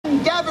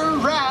gather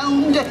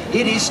round.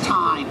 It is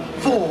time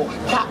for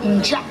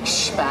Captain Jack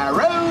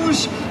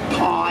Sparrow's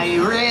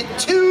pirate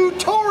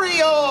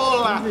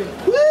tutorial.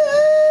 Woo!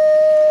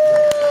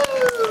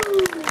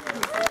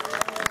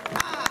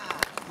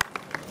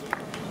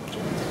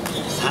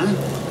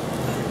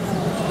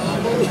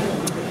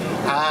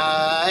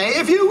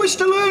 If you wish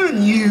to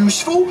learn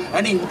useful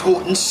and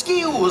important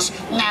skills,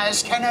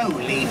 as can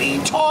only be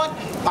taught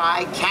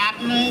by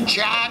Captain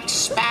Jack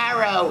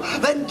Sparrow,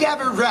 then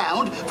gather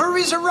round for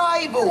his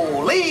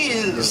arrival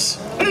is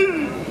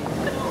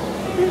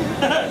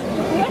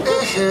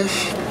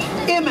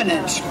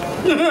imminent.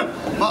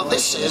 Well,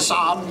 this is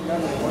a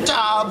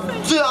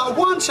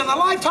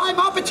once-in-a-lifetime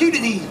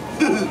opportunity.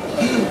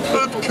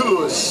 Of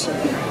course.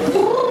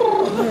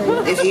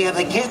 If he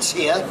ever gets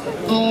here,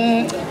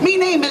 me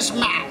name is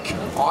Mac.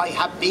 I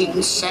have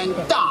been sent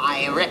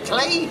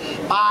directly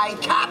by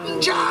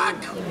Captain Jack.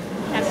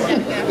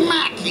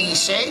 Mac, he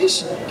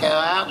says, go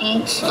out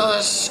into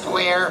the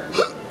square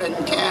and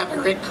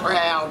gather a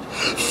crowd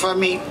for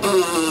me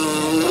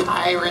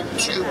pirate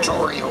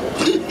tutorial.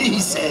 He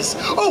says,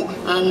 oh,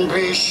 and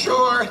be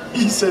sure,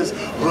 he says,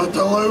 that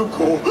the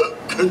local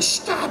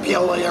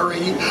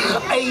constabulary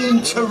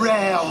ain't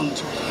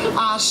around.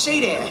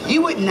 Say there,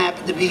 you wouldn't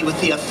happen to be with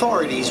the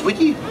authorities, would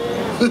you?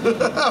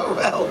 Oh,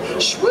 well,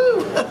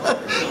 shwoo.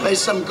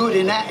 There's some good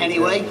in that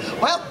anyway.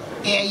 Well,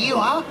 here you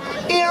are.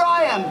 Here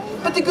I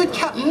am. But the good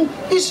captain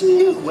is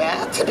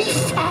nowhere to be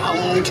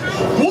found.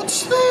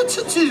 What's there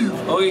to do?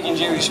 All you can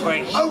do is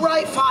wait. Oh,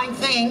 right, fine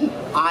thing.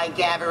 I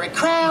gather a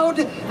crowd,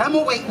 and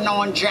we're waiting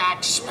on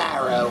Jack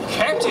Sparrow.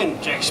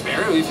 Captain Jack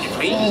Sparrow, if you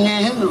please.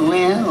 No,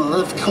 well,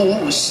 of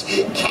course,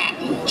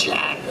 Captain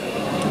Jack.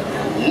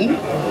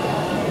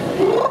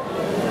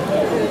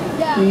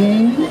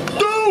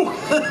 No!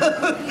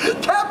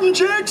 Captain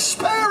Jack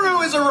Sparrow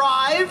has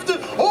arrived!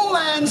 All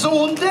hands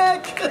on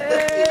deck!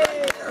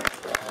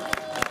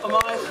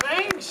 My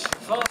thanks,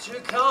 far too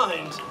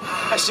kind.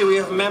 I see we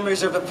have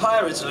members of the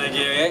Pirates League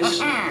here,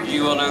 yes?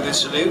 You all know the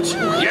salute.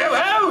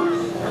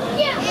 Yo-ho!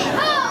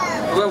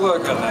 We'll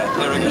work on that.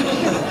 There we go.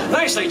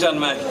 Nicely done,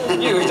 mate.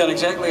 You've done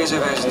exactly as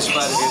I've asked in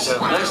spite of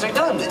yourself. Nicely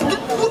done.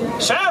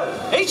 So,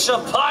 it's a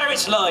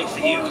pirate's life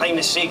that you claim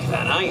to seek,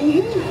 then, eh?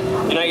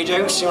 You know, you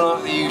don't seem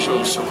like the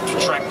usual sort of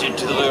attracted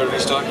to the lure of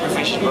this dark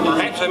profession, but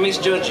perhaps I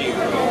misjudge you.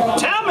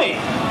 Tell me,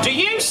 do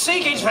you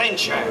seek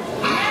adventure?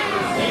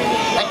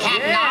 The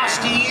captain asks,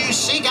 do you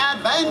seek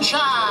adventure?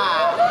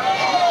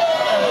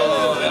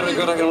 Oh, very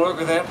good, I can work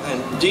with that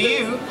then. Do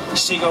you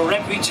seek a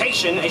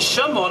reputation as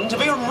someone to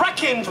be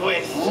reckoned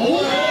with?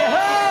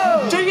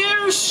 Do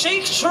you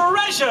seek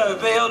treasure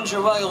beyond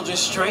your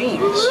wildest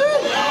dreams?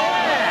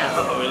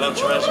 Oh, we love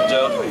treasure,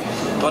 don't we?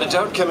 But it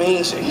don't come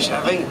easy,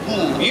 Shabby.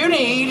 You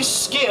need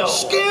skill.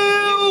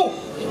 Skill!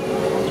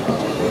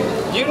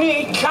 You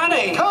need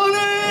cunning.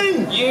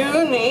 Cunning!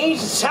 You need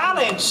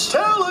talent.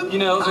 Talent! You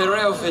know, very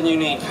often you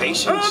need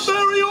patience.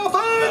 Very often!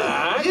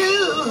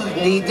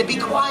 You need to be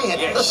quiet.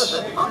 Yes.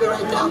 I'll be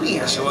right down here.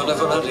 That's a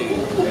wonderful idea.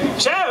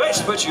 So,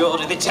 let's put you all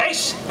to the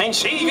test and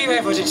see if you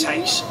have what it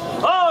takes.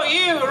 Are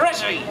you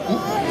ready?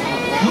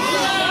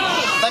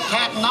 The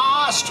captain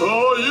asked,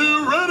 are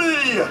you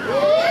ready?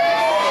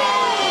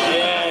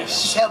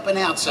 Yes. He's helping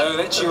out, sir. So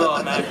that you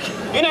are, Mac.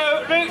 You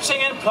know,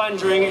 looting and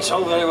plundering, it's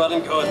all very well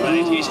and good,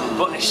 mateys,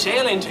 but the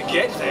sailing to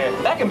get there,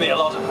 that can be a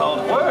lot of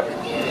hard work.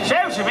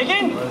 So, to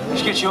begin,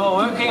 let's get you all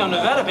working on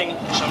developing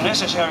some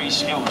necessary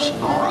skills.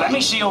 Let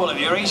me see all of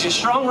you. Raise your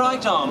strong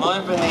right arm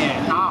up in the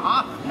air.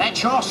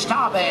 That's your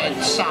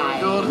starboard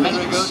side.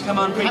 Very good. Come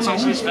on,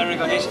 princesses. Very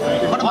good. Yes.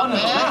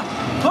 Wonderful.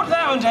 Put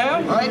that one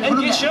down Right, and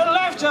get your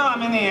left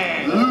arm in the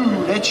air.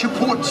 Ooh, that's your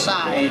port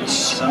sides.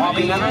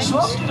 Somebody never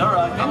swapped it. All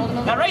right,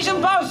 then. Now raise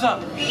them both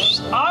up.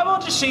 I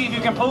want to see if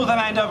you can pull them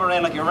hand over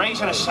end like you're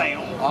raising a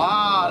sail.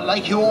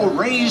 Like you're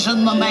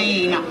raising the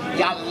main,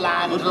 you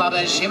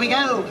landlubbers. Here we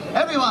go.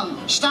 Everyone,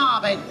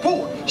 starboard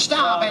port,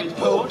 starboard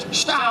port,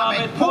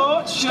 starboard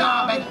port,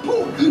 starboard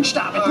port,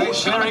 starboard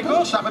port, Very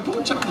good. starboard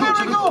port, starboard port.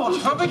 Very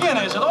good. For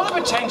beginners, a lot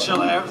of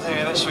potential out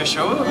there, that's for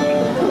sure.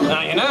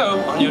 Now, you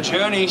know, on your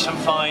journey some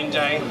fine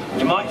day,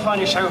 you might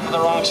find yourself on the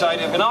wrong side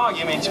of an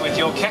argument with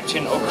your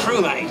captain or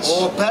crewmates.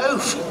 Or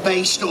both,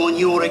 based on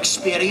your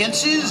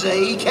experiences,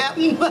 eh,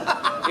 Captain?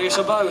 Yes,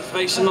 or both,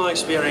 based on my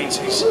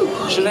experiences.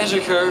 Should that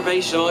occur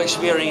based on my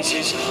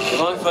experiences, you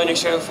might find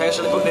yourself, as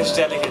I put this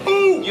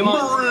delicately, you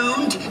might...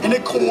 Marooned in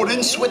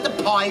accordance with the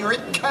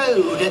pirate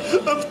code,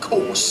 of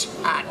course,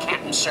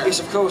 Captain, sir. Yes,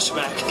 of course,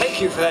 Mac. Thank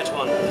you for that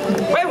one.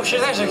 Well,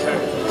 should that occur?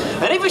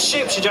 And if a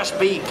ship should just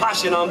be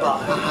passing on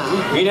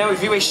by, you know,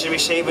 if you wish to be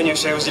saving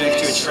yourselves, you'd have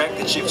to attract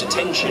the ship's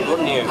attention,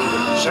 wouldn't you?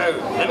 So,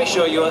 let me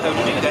show you how to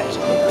do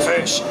that.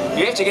 First,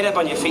 you have to get up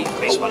on your feet for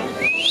this one.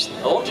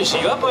 I want to see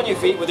you up on your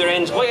feet with your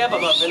hands way up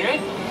above, Henry.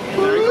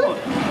 Very good.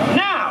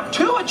 Now,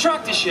 To a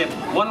tractor ship,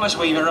 one must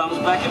weave her arms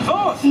back and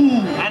forth.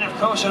 And of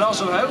course, it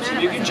also helps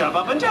if you can jump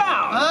up and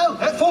down.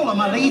 Oh, follow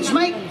my leads,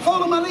 mate.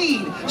 Follow my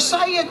lead.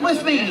 Say it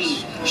with me.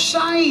 Yes.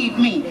 Save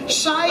me.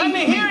 Save Let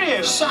me hear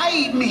you.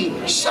 Save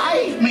me.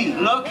 Save me.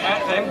 Look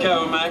at them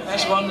go, Mac.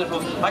 That's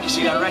wonderful. I can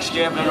see that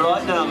rescue happening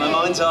right now in my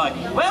mind's eye.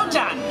 Well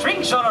done.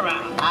 Drinks all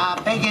around.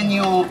 Begging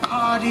your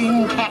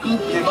pardon, Captain,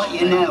 but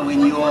you know,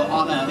 in your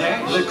honour,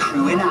 Yes. the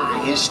crew and I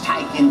has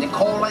taken to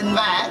calling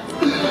that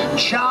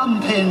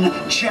Jumping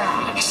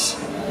Jacks.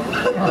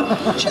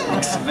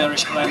 Jacks. Very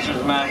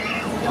splendid, Mac.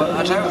 Well,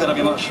 I don't think I'll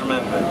be much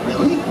remembered.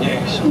 Really?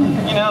 Yes.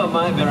 You know, it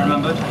might be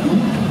remembered.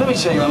 Let me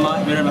tell you, I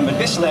might be remembered.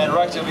 This lad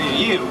right over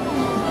here, you.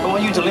 I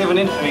want you to live in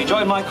infamy.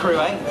 Join my crew,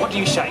 eh? What do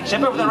you say?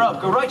 Step over the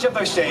rope. Go right up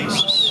those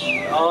stairs.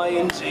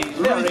 I-N-T.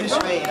 Very This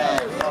good. way,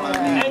 follow me.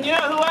 And you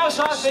know who else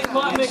I think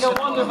might make a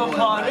wonderful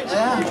pirate?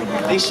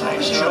 This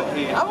lad's shop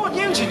here. I want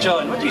you to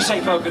join. What do you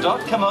say, Polka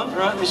Dot? Come on,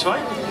 right this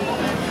way.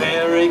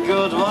 Very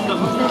good,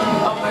 wonderful.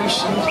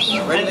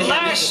 And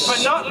last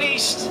but not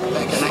least,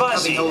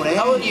 Fuzzy. I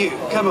want you.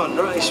 Come on,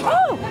 right this way.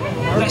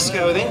 Let's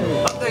go then.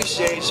 Up those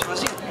stairs,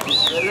 Fuzzy.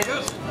 Very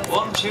good.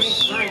 1, 2,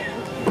 3.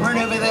 Run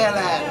over there,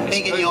 lad.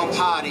 Begging your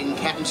pardon,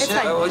 Captain,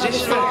 sir. Oh, is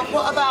it?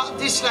 What about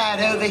this lad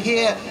over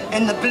here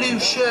in the blue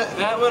shirt?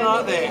 That one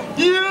right there.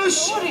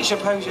 Yes! What do you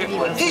suppose it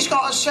was? He's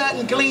got a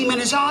certain gleam in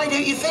his eye,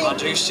 don't you I think?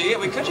 do see it.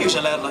 We could use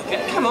a lad like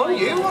that. Come on,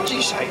 you. What do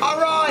you say? All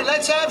right,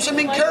 let's have some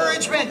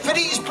encouragement for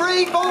these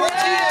brave volunteers.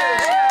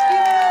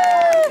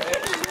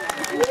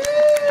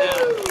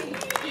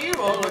 You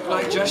all look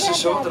like just the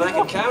sort that I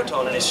can count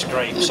on in this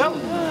scrape. So,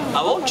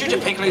 I want you to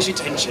pick his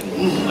attention.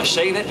 I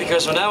say that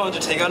because we're now on to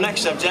take our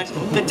next subject,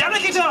 the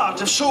delicate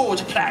art of sword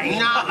play.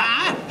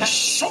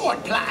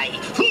 Sword play.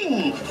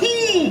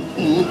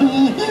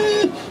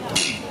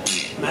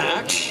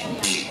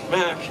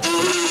 Mac.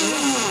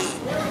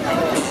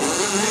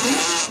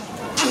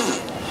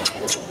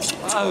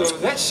 Oh,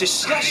 that's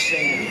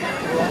disgusting.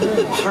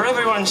 For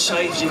everyone's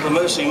safety, but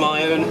mostly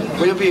my own,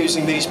 we'll be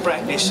using these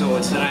practice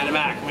swords that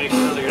Mac makes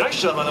earlier.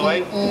 Nice job, by the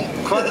way.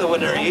 Quite the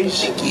winner he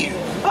is. Thank you.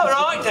 All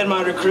right, then,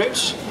 my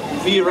recruits.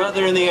 You're right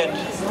there in the end.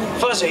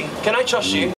 Fuzzy, can I trust you?